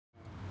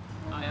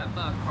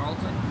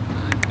Carlton.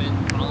 I've been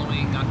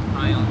following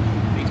Occupy on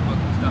Facebook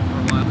and stuff for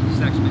a while. This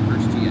is actually my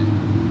first GA.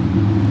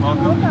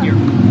 Welcome. Here.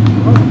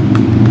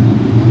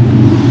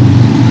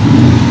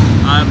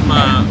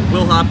 I'm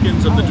Will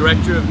Hopkins. I'm the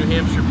director of New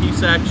Hampshire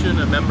Peace Action,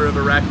 a member of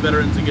Iraq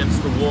Veterans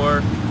Against the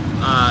War,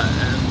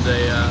 and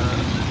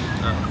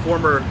a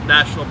former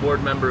national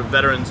board member of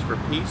Veterans for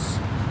Peace.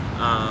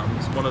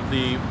 It's one of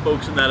the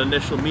folks in that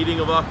initial meeting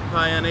of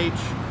Occupy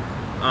ONH,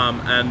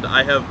 and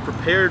I have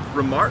prepared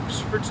remarks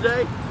for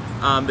today.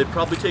 They'd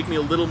probably take me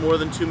a little more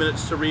than 2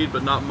 minutes to read,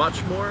 but not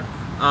much more.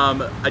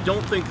 I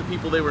don't think the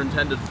people they were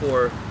intended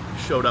for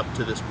showed up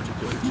to this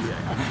particular GA.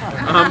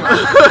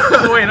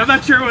 Wait, I'm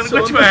not sure which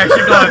way I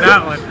should go on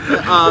that one.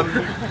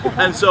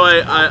 And so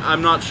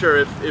I'm not sure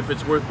if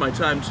it's worth my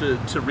time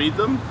to read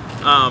them.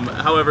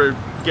 However,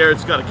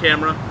 Garrett's got a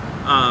camera,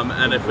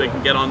 and if they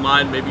can get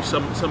online, maybe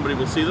somebody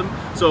will see them.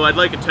 So I'd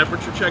like a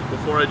temperature check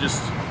before I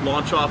just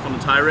launch off on a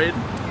tirade.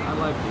 I'd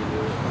like to hear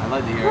it. I'd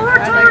like to hear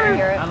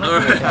it. I'd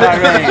like to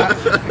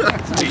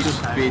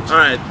hear it. All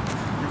right.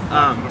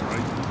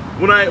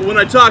 When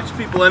I talk to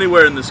people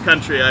anywhere in this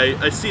country,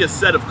 I see a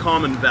set of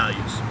common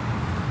values.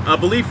 A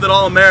belief that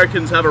all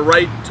Americans have a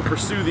right to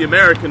pursue the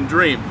American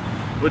dream,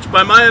 which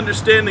by my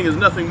understanding is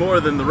nothing more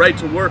than the right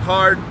to work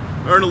hard,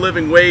 earn a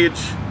living wage,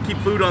 keep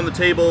food on the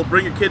table,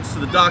 bring your kids to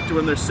the doctor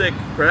when they're sick,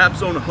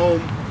 perhaps own a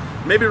home,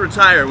 maybe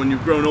retire when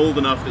you've grown old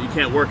enough that you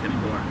can't work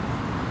anymore.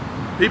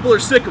 People are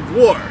sick of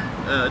war.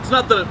 It's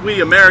not that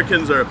we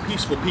Americans are a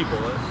peaceful people,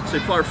 I'd say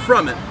far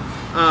from it,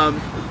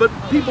 but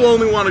people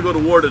only want to go to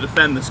war to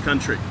defend this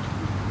country.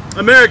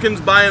 Americans,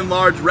 by and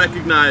large,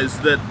 recognize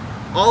that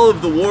all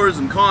of the wars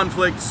and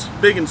conflicts,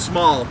 big and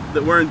small,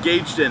 that we're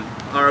engaged in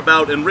are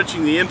about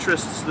enriching the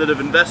interests that have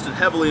invested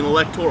heavily in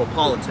electoral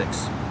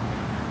politics.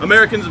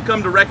 Americans have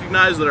come to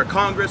recognize that our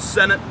Congress,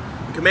 Senate,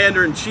 and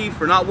Commander-in-Chief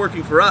are not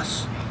working for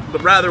us,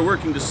 but rather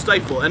working to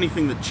stifle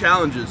anything that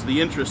challenges the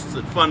interests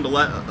that fund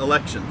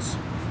elections.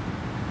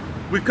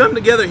 We've come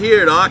together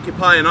here to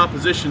occupy in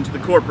opposition to the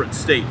corporate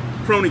state,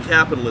 crony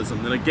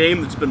capitalism, and a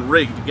game that's been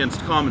rigged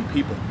against common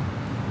people.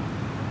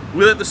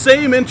 We let the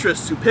same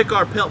interests who pick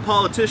our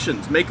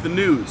politicians make the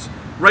news,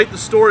 write the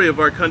story of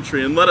our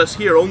country, and let us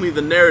hear only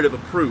the narrative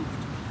approved.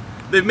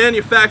 They've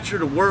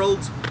manufactured a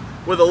world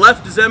where the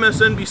left is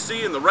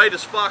MSNBC and the right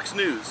is Fox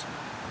News.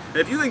 And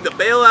if you think the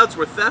bailouts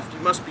were theft, you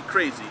must be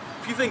crazy.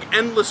 If you think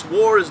endless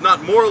war is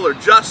not moral or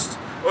just,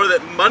 or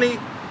that money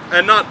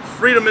and not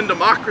freedom and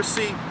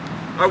democracy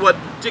are what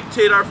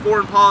dictate our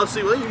foreign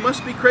policy, well, you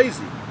must be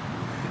crazy.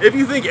 If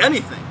you think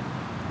anything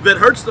that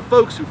hurts the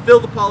folks who fill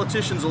the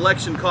politicians'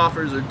 election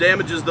coffers, or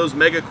damages those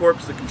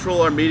megacorps that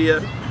control our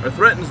media, or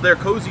threatens their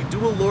cozy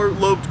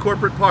dual-lobed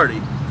corporate party,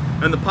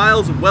 and the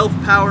piles of wealth,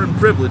 power, and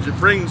privilege it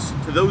brings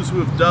to those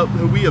who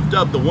we have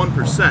dubbed the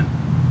 1%,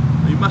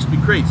 well, you must be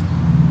crazy.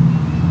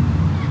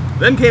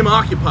 Then came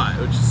Occupy,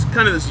 which is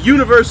kind of this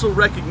universal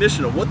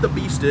recognition of what the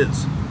beast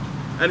is.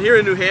 And here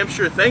in New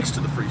Hampshire, thanks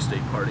to the Free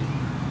State Party,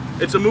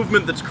 it's a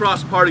movement that's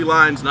crossed party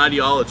lines and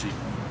ideology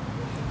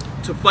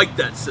to fight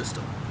that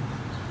system.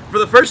 For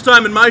the first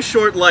time in my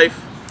short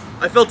life,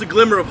 I felt a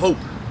glimmer of hope.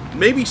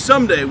 Maybe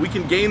someday we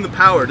can gain the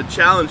power to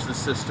challenge the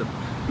system.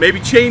 Maybe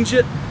change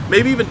it,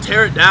 maybe even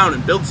tear it down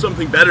and build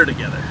something better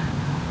together.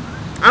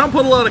 I don't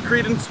put a lot of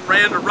credence in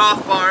Rand or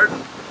Rothbard.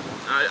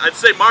 I'd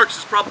say Marx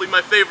is probably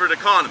my favorite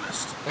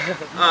economist.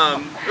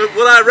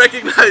 What I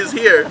recognize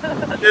here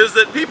is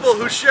that people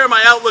who share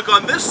my outlook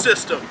on this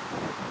system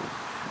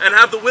and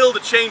have the will to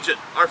change it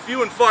are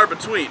few and far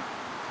between.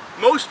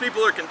 Most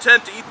people are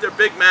content to eat their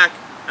Big Mac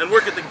and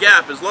work at the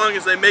Gap as long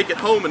as they make it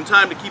home in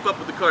time to keep up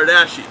with the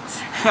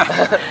Kardashians.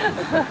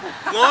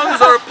 As long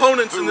as our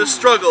opponents in this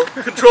struggle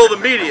control the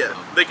media,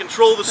 they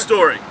control the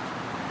story.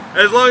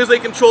 As long as they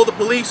control the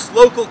police,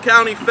 local,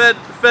 county,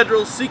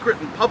 federal, secret,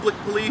 and public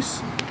police,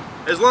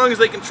 as long as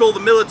they control the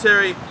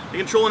military, they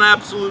control an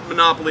absolute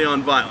monopoly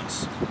on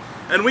violence.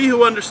 And we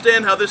who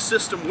understand how this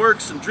system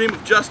works and dream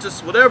of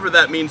justice, whatever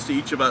that means to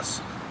each of us,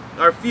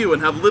 are few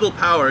and have little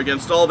power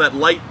against all that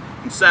light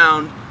and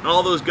sound and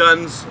all those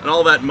guns and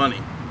all that money.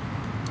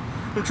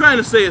 What I'm trying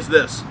to say is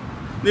this: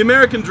 the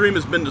American dream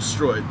has been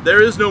destroyed.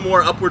 There is no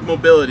more upward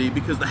mobility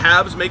because the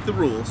haves make the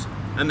rules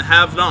and the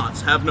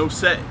have-nots have no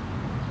say.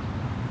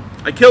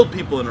 I killed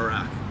people in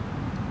Iraq.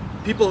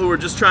 People who were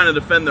just trying to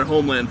defend their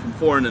homeland from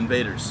foreign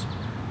invaders.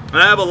 And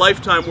I have a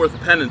lifetime worth of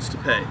penance to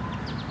pay.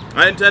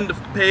 I intend to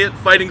pay it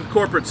fighting the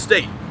corporate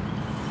state.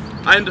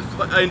 I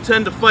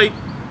intend to fight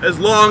as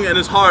long and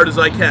as hard as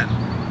I can.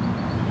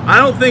 I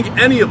don't think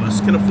any of us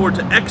can afford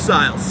to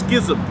exile,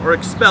 schism, or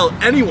expel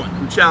anyone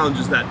who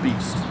challenges that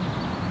beast.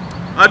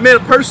 I've made a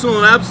personal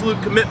and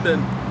absolute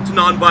commitment to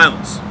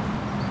nonviolence.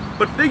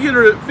 But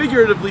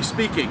figuratively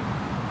speaking,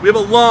 we have a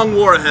long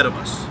war ahead of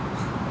us.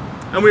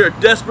 And we are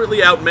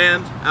desperately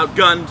outmanned,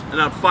 outgunned, and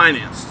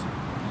outfinanced.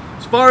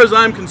 As far as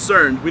I'm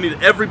concerned, we need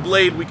every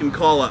blade we can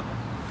call up.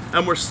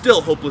 And we're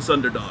still hopeless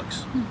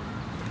underdogs.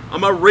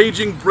 I'm a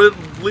raging,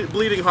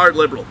 bleeding heart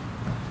liberal.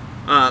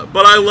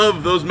 But I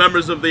love those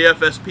members of the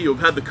FSP who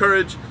have had the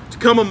courage to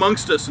come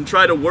amongst us and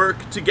try to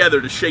work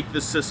together to shake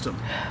this system.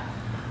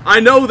 I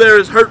know there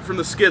is hurt from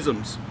the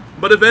schisms,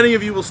 but if any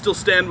of you will still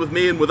stand with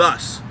me and with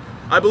us,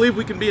 I believe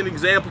we can be an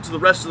example to the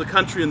rest of the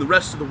country and the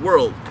rest of the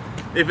world.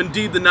 If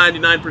indeed the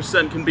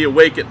 99% can be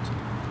awakened,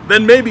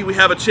 then maybe we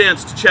have a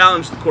chance to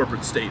challenge the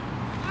corporate state.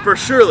 For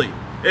surely,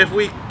 if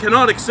we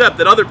cannot accept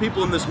that other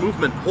people in this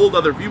movement hold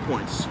other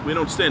viewpoints, we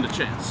don't stand a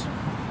chance.